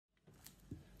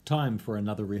Time for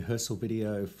another rehearsal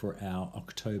video for our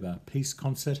October Peace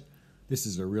concert. This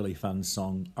is a really fun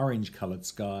song, Orange Coloured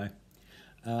Sky.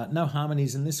 No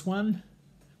harmonies in this one.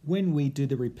 When we do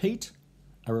the repeat,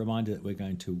 a reminder that we're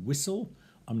going to whistle.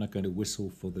 I'm not going to whistle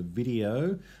for the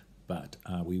video, but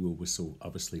we will whistle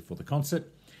obviously for the concert.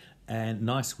 And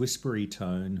nice whispery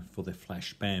tone for the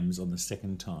flash bams on the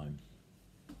second time.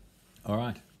 All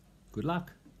right, good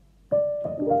luck.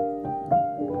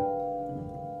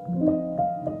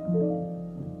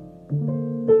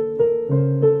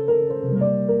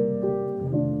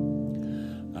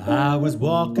 I was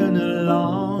walking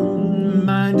along,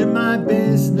 minding my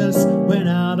business, when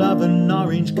out of an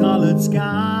orange-coloured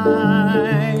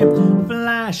sky,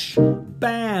 flash,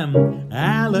 bam,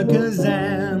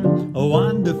 alakazam,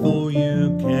 wonderful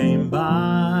you came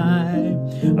by.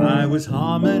 I was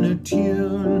humming a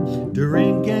tune,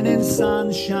 drinking in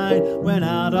sunshine, when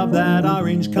out of that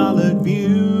orange-coloured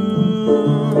view,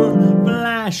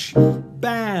 flash,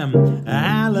 bam,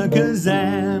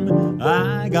 alakazam,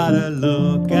 I gotta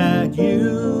look at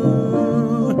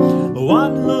you.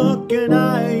 One look and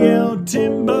I yelled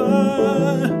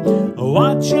timber,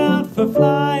 watch out for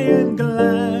flying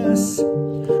glass.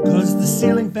 Cause the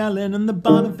ceiling fell in and the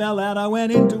bottom fell out. I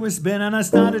went into a spin and I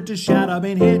started to shout, I've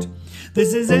been hit,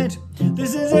 this is it,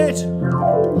 this is it.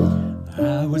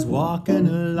 I was walking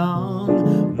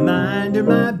along, minding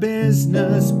my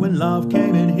business, when love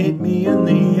came and hit me in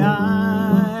the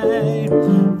eye.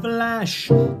 Flash,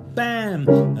 bam,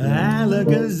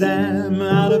 alakazam,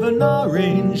 out of an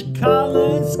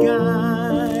orange-coloured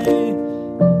sky.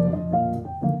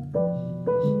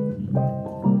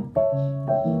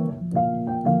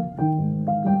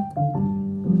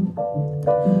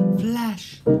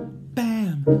 Flash,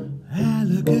 bam,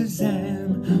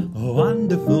 alakazam,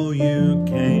 wonderful you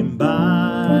came by.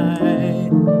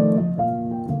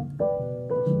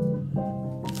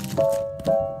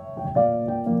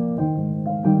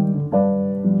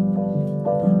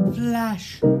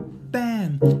 Flash,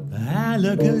 bam,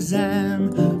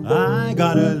 alakazam, I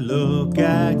gotta look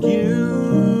at you.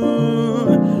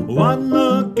 One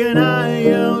look and I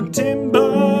yelled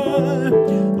timber,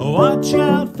 watch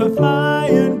out for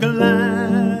flying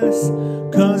glass.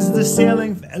 Cause the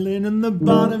ceiling fell in and the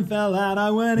bottom fell out. I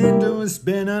went into a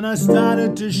spin and I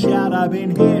started to shout, I've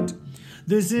been hit,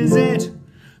 this is it,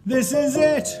 this is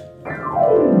it.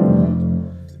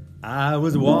 I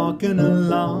was walking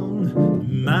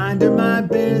along, minding my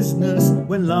business,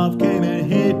 when love came and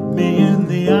hit me in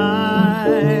the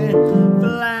eye.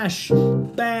 Flash,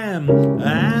 bam,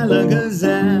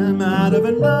 alakazam, out of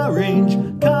an orange